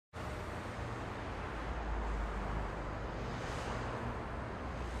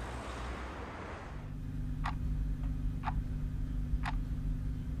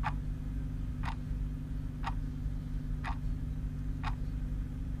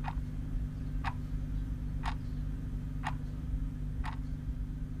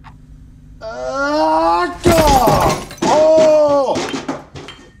Oh!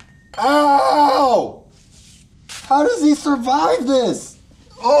 Ow! How does he survive this?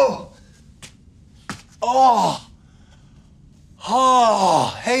 Oh! Oh!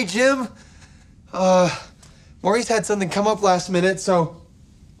 Oh! Hey, Jim. Maurice had something come up last minute, so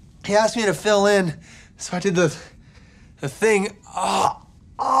he asked me to fill in. So I did the thing.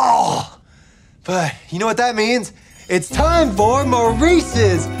 Oh! But you know what that means? It's time for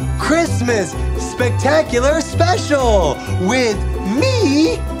Maurice's Christmas Spectacular Special with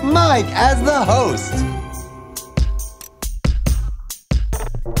me, Mike, as the host.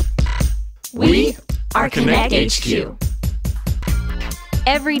 We are Connect HQ.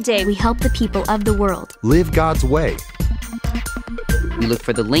 Every day we help the people of the world Live God's way. We look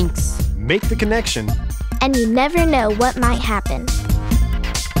for the links, Make the connection. And you never know what might happen.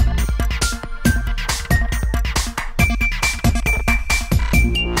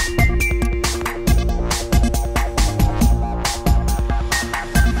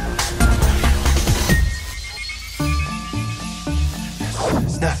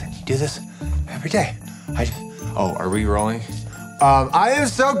 It's nothing. You do this every day. Oh, are we rolling? I am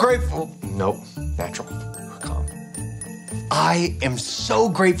so grateful. Nope, natural. Calm. I am so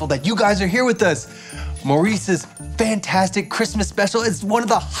grateful that you guys are here with us. Maurice's fantastic Christmas special is one of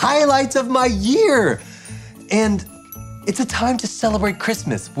the highlights of my year. And it's a time to celebrate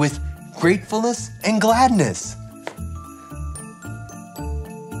Christmas with gratefulness and gladness.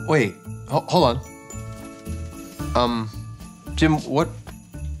 Wait, hold on. Jim,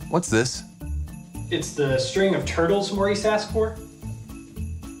 what's this? It's the string of turtles Maurice asked for.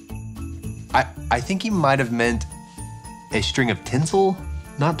 I think he might have meant a string of tinsel,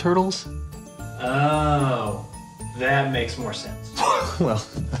 not turtles. Oh, that makes more sense. Well,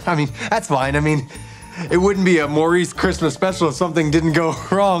 I mean, that's fine. I mean, it wouldn't be a Maurice Christmas special if something didn't go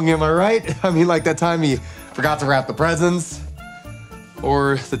wrong, am I right? I mean, like that time he forgot to wrap the presents,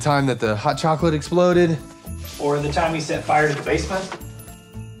 or the time that the hot chocolate exploded. Or the time he set fire to the basement.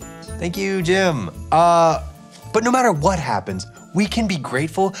 Thank you, Jim. But no matter what happens, we can be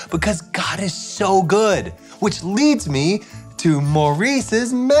grateful because God is so good, which leads me to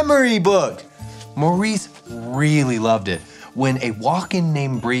Maurice's memory book. Maurice really loved it when a walk-in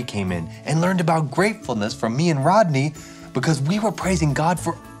named Bree came in and learned about gratefulness from me and Rodney because we were praising God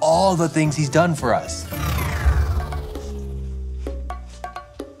for all the things he's done for us.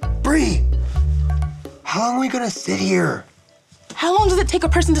 Bree, how long are we gonna sit here? How long does it take a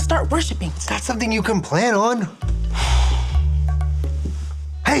person to start worshiping? It's not something you can plan on.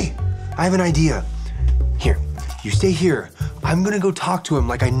 Hey, I have an idea. Here, you stay here. I'm gonna go talk to him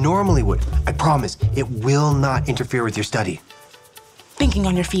like I normally would. I promise, it will not interfere with your study. Thinking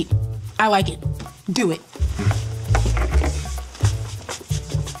on your feet. I like it. Do it.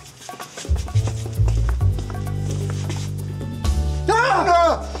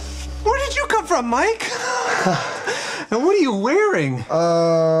 Where did you come from, Mike? And what are you wearing?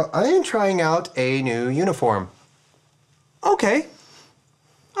 I am trying out a new uniform. Okay.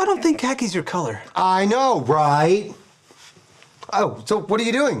 I don't think khaki's your color. I know, right? Oh, so what are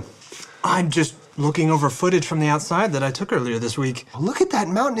you doing? I'm just looking over footage from the outside that I took earlier this week. Oh, look at that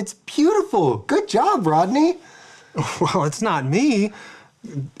mountain, it's beautiful. Good job, Rodney. Well, it's not me.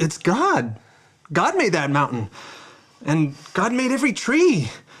 It's God. God made that mountain. And God made every tree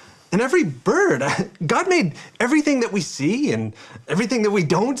and every bird. God made everything that we see and everything that we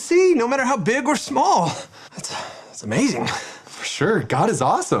don't see, no matter how big or small. That's amazing. For sure, God is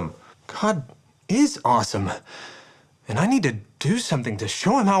awesome. God is awesome. And I need to do something to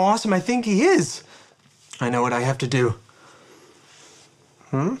show him how awesome I think he is. I know what I have to do.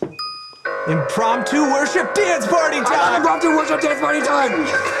 Impromptu worship dance party time! Impromptu worship dance party time!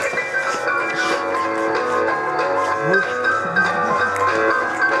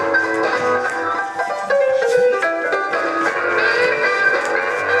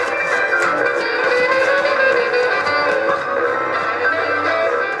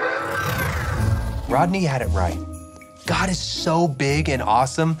 Rodney had it right. God is so big and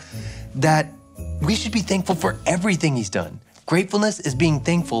awesome that we should be thankful for everything he's done. Gratefulness is being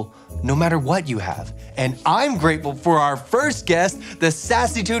thankful no matter what you have. And I'm grateful for our first guest, the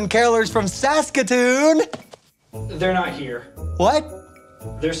Saskatoon Carolers from Saskatoon. They're not here. What?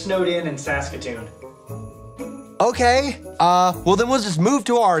 They're snowed in Saskatoon. Okay, well then we'll just move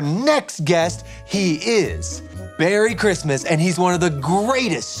to our next guest. He is Merry Christmas, and he's one of the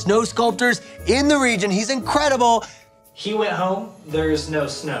greatest snow sculptors in the region. He's incredible. He went home, there's no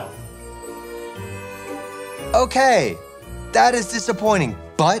snow. Okay, that is disappointing,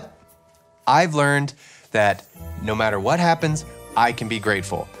 but I've learned that no matter what happens, I can be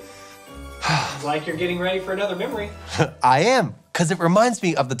grateful. Sounds like you're getting ready for another memory. I am, because it reminds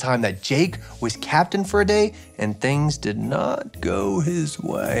me of the time that Jake was captain for a day and things did not go his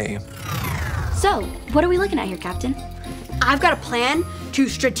way. So, what are we looking at here, Captain? I've got a plan to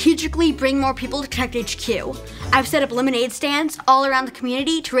strategically bring more people to Connect HQ. I've set up lemonade stands all around the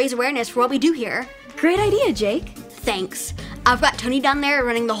community to raise awareness for what we do here. Great idea, Jake. Thanks. I've got Tony down there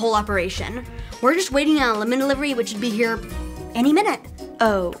running the whole operation. We're just waiting on a lemon delivery, which should be here any minute.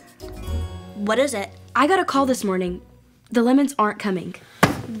 Oh, What is it? I got a call this morning. The lemons aren't coming.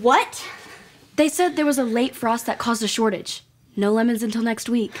 What? They said there was a late frost that caused a shortage. No lemons until next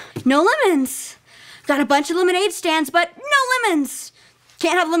week. No lemons. Got a bunch of lemonade stands, but no lemons.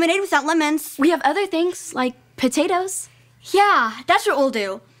 Can't have lemonade without lemons. We have other things, like potatoes. Yeah, that's what we'll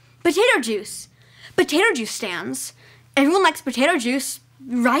do. Potato juice. Potato juice stands. Everyone likes potato juice,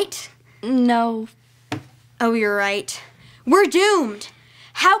 right? No. Oh, you're right. We're doomed.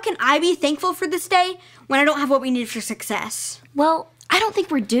 How can I be thankful for this day when I don't have what we need for success? Well, I don't think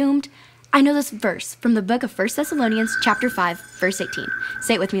we're doomed. I know this verse from the book of 1 Thessalonians chapter 5, verse 18.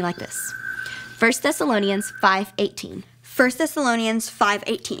 Say it with me like this. 1 Thessalonians 5:18. 1 Thessalonians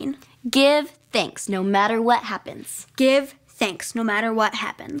 5:18. Give thanks no matter what happens. Give thanks no matter what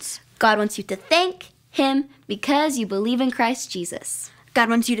happens. God wants you to thank Him because you believe in Christ Jesus. God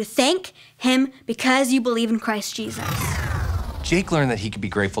wants you to thank Him because you believe in Christ Jesus. Jake learned that he could be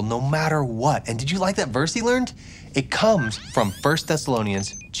grateful no matter what. And did you like that verse he learned? It comes from 1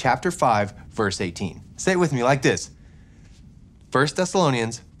 Thessalonians chapter 5, verse 18. Say it with me like this. 1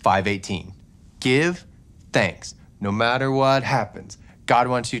 Thessalonians 5:18. Give thanks no matter what happens. God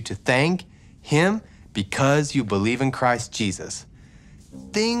wants you to thank Him because you believe in Christ Jesus.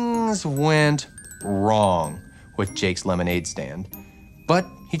 Things went wrong with Jake's lemonade stand, but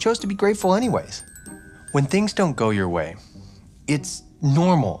he chose to be grateful anyways. When things don't go your way, it's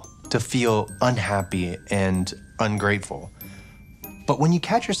normal to feel unhappy and ungrateful. But when you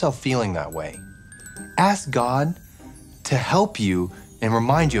catch yourself feeling that way, ask God to help you and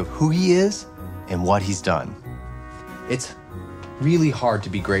remind you of who He is and what He's done. It's really hard to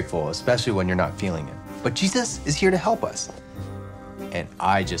be grateful, especially when you're not feeling it. But Jesus is here to help us. And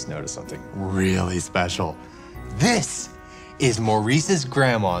I just noticed something really special. This is Maurice's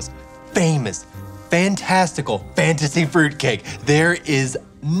grandma's famous, fantastical fantasy fruitcake. There is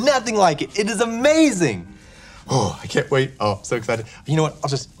nothing like it. It is amazing. Oh, I can't wait. Oh, I'm so excited. You know what? I'll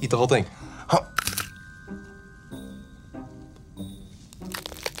just eat the whole thing. Huh.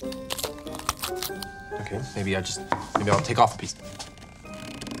 Okay, maybe I'll take off a piece.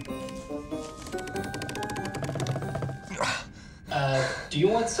 Do you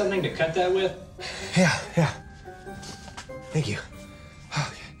want something to cut that with? Yeah. Thank you.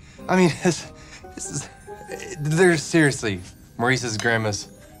 I mean, there's seriously, Maurice's grandma's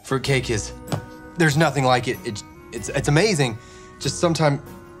fruitcake there's nothing like it. It's amazing. Just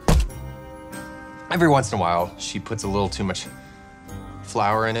every once in a while, she puts a little too much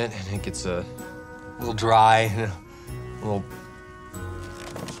flour in it and it gets a little dry and a little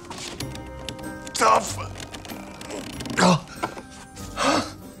tough. Oh.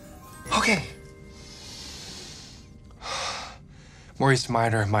 Okay. Maurice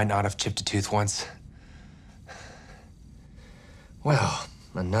might or might not have chipped a tooth once. Well,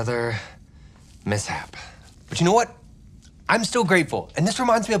 another mishap. But you know what? I'm still grateful. And this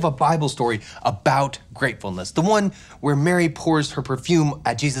reminds me of a Bible story about gratefulness. The one where Mary pours her perfume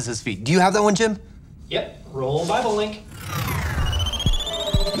at Jesus' feet. Do you have that one, Jim? Yep, roll Bible link.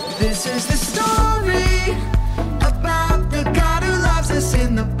 This is the story about the God who loves us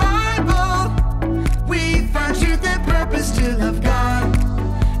in the Bible. We find truth and purpose to love God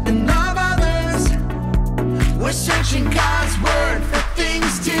and love others. We're searching God's word for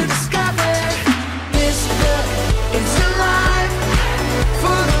things to discover. This book is alive,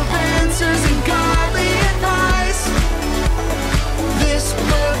 full of answers and godly advice. This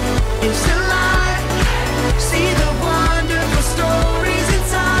book is alive. See the wonderful stories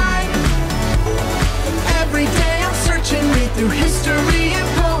inside. Every day I'm searching, read through history and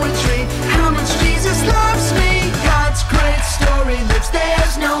poetry. How much Jesus loves me. God's great story lives.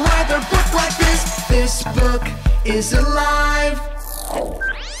 There's no other book like this. This book is alive.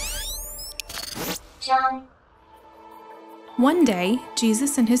 John. One day,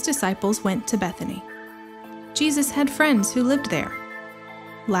 Jesus and his disciples went to Bethany. Jesus had friends who lived there.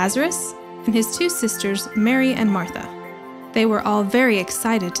 Lazarus and his two sisters, Mary and Martha. They were all very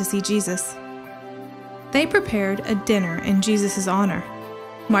excited to see Jesus. They prepared a dinner in Jesus' honor.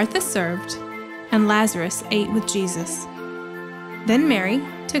 Martha served, and Lazarus ate with Jesus. Then Mary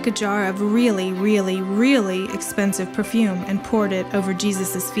took a jar of really expensive perfume and poured it over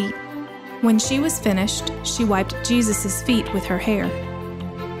Jesus' feet. When she was finished, she wiped Jesus' feet with her hair.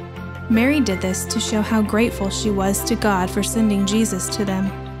 Mary did this to show how grateful she was to God for sending Jesus to them.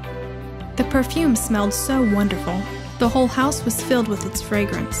 The perfume smelled so wonderful, the whole house was filled with its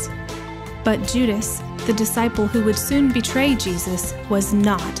fragrance. But Judas, the disciple who would soon betray Jesus, was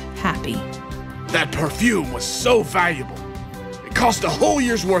not happy. That perfume was so valuable. It cost a whole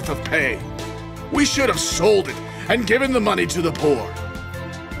year's worth of pay. We should have sold it and given the money to the poor.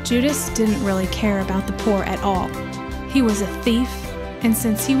 Judas didn't really care about the poor at all. He was a thief, and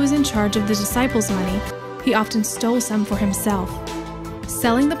since he was in charge of the disciples' money, he often stole some for himself.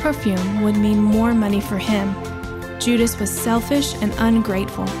 Selling the perfume would mean more money for him. Judas was selfish and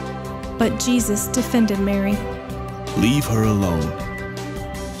ungrateful. But Jesus defended Mary. Leave her alone.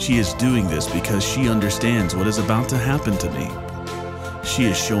 She is doing this because she understands what is about to happen to me. She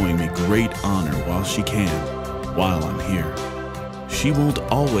is showing me great honor while she can, while I'm here. She won't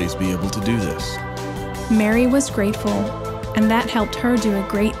always be able to do this. Mary was grateful, and that helped her do a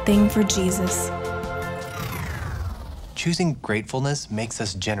great thing for Jesus. Choosing gratefulness makes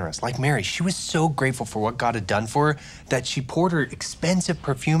us generous. Like Mary, she was so grateful for what God had done for her that she poured her expensive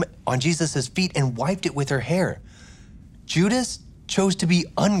perfume on Jesus' feet and wiped it with her hair. Judas chose to be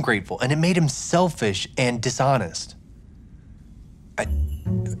ungrateful, and it made him selfish and dishonest.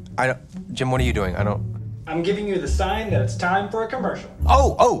 Jim, what are you doing? I'm giving you the sign that it's time for a commercial.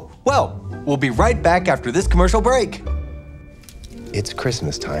 Well, we'll be right back after this commercial break. It's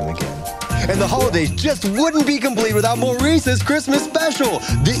Christmas time again. And the holidays just wouldn't be complete without Maurice's Christmas Special.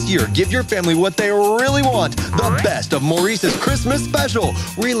 This year, give your family what they really want. The best of Maurice's Christmas Special.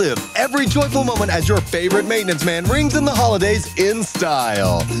 Relive every joyful moment as your favorite maintenance man rings in the holidays in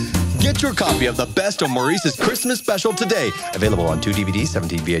style. Get your copy of the best of Maurice's Christmas Special today. Available on 2 DVDs,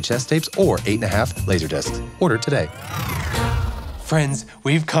 17 VHS tapes, or 8.5 Laserdiscs. Order today. Friends,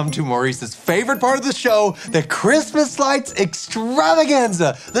 we've come to Maurice's favorite part of the show, the Christmas Lights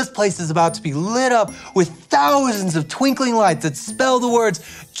Extravaganza. This place is about to be lit up with thousands of twinkling lights that spell the words,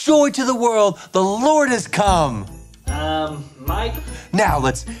 "Joy to the world, the Lord has come." Mike? Now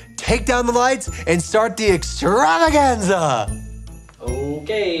let's take down the lights and start the extravaganza.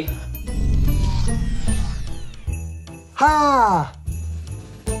 Okay. Ha!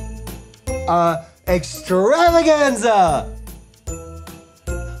 Extravaganza!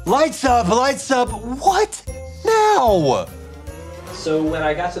 Lights up, lights up. What now? So when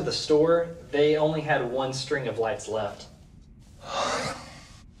I got to the store, they only had one string of lights left.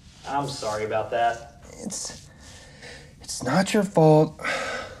 I'm sorry about that. It's not your fault.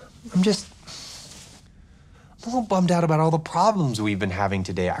 I'm a little bummed out about all the problems we've been having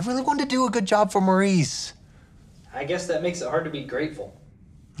today. I really wanted to do a good job for Maurice. I guess that makes it hard to be grateful.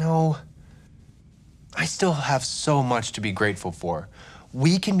 No, I still have so much to be grateful for.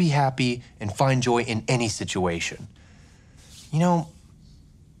 We can be happy and find joy in any situation. You know,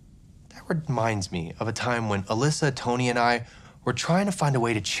 that reminds me of a time when Alyssa, Tony, and I were trying to find a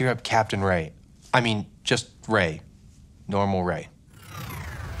way to cheer up Captain Ray. I mean, just Ray. Normal Ray.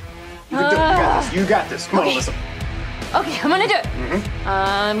 You got this. You got this. Come on, Alyssa. Okay, I'm gonna do it.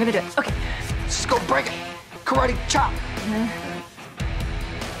 I'm gonna do it. Okay. Just go break it. Karate chop.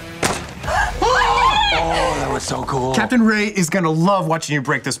 Oh, that was so cool. Captain Ray is gonna love watching you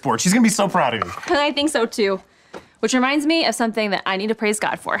break this board. She's gonna be so proud of you. I think so too. Which reminds me of something that I need to praise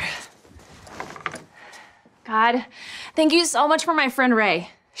God for. God, thank you so much for my friend Ray.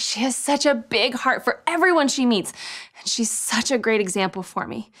 She has such a big heart for everyone she meets, and she's such a great example for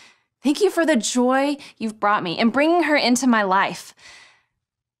me. Thank you for the joy you've brought me and bringing her into my life.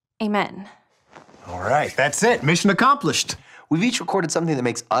 Amen. All right, that's it. Mission accomplished. We've each recorded something that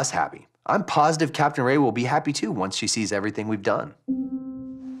makes us happy. I'm positive Captain Ray will be happy too once she sees everything we've done.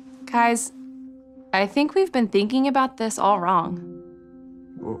 Guys, I think we've been thinking about this all wrong.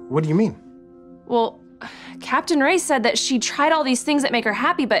 What do you mean? Well, Captain Ray said that she tried all these things that make her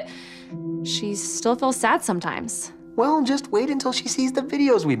happy, but she still feels sad sometimes. Well, just wait until she sees the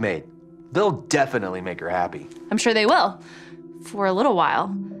videos we've made. They'll definitely make her happy. I'm sure they will, for a little while.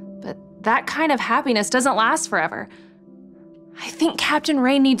 But that kind of happiness doesn't last forever. I think Captain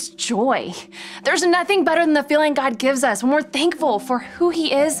Ray needs joy. There's nothing better than the feeling God gives us when we're thankful for who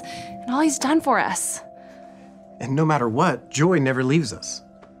he is and all he's done for us. And no matter what, joy never leaves us.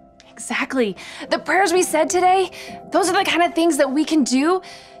 Exactly. The prayers we said today, those are the kind of things that we can do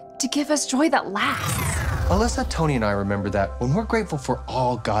to give us joy that lasts. Alyssa, Tony, and I remember that when we're grateful for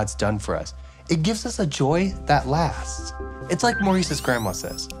all God's done for us, it gives us a joy that lasts. It's like Maurice's grandma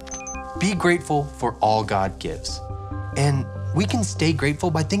says, be grateful for all God gives. And we can stay grateful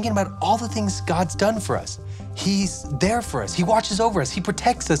by thinking about all the things God's done for us. He's there for us. He watches over us. He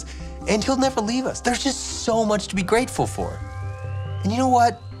protects us. and he'll never leave us. There's just so much to be grateful for. And you know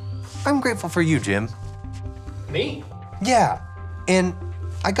what? I'm grateful for you, Jim. Me? Yeah, and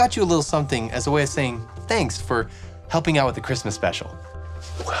I got you a little something as a way of saying thanks for helping out with the Christmas special.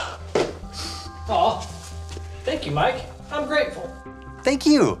 Aw, thank you, Mike. I'm grateful. Thank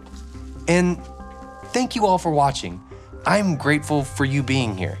you. And thank you all for watching. I'm grateful for you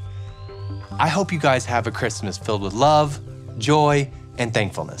being here. I hope you guys have a Christmas filled with love, joy, and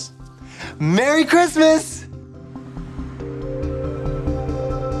thankfulness. Merry Christmas!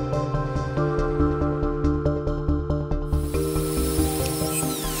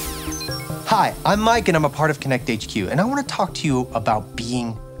 Hi, I'm Mike and I'm a part of Connect HQ, and I want to talk to you about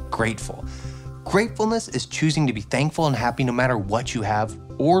being grateful. Gratefulness is choosing to be thankful and happy no matter what you have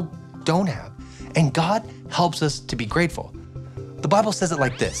or don't have. And God helps us to be grateful. The Bible says it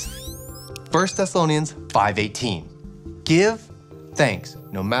like this, 1 Thessalonians 5:18. Give thanks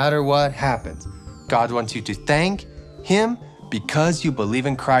no matter what happens. God wants you to thank Him because you believe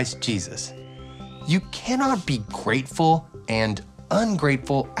in Christ Jesus. You cannot be grateful and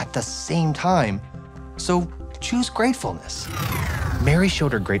ungrateful at the same time, so choose gratefulness. Mary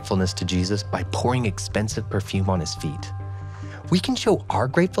showed her gratefulness to Jesus by pouring expensive perfume on his feet. We can show our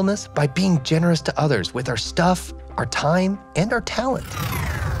gratefulness by being generous to others with our stuff, our time, and our talent.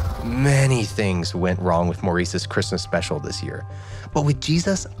 Many things went wrong with Maurice's Christmas special this year, but with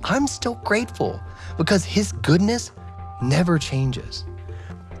Jesus, I'm still grateful because His goodness never changes.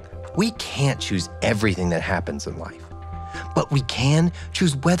 We can't choose everything that happens in life, but we can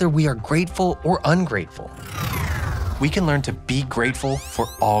choose whether we are grateful or ungrateful. We can learn to be grateful for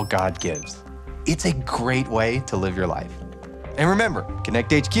all God gives. It's a great way to live your life. And remember,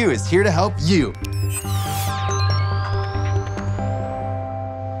 Connect HQ is here to help you.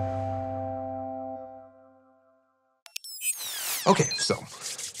 Okay, so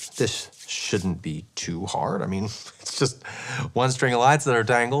this shouldn't be too hard. I mean, it's just one string of lights that are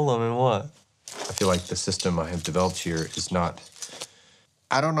tangled. I mean, what? I feel like the system I have developed here is not...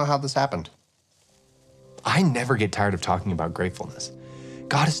 I don't know how this happened. I never get tired of talking about gratefulness.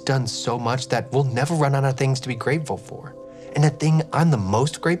 God has done so much that we'll never run out of things to be grateful for. And the thing I'm the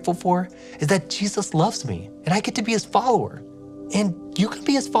most grateful for is that Jesus loves me and I get to be His follower. And you can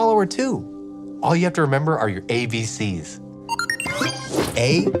be His follower too. All you have to remember are your ABCs.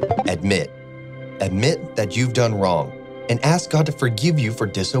 A, admit. Admit that you've done wrong and ask God to forgive you for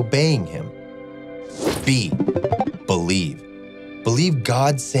disobeying Him. B, believe. Believe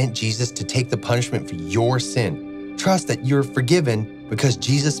God sent Jesus to take the punishment for your sin. Trust that you're forgiven because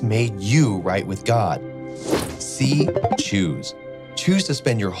Jesus made you right with God. C, choose. Choose to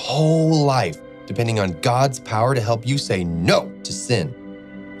spend your whole life depending on God's power to help you say no to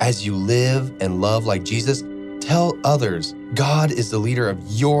sin. As you live and love like Jesus, tell others God is the leader of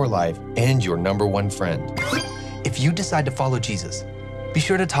your life and your #1 friend. If you decide to follow Jesus, be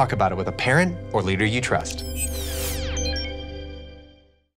sure to talk about it with a parent or leader you trust.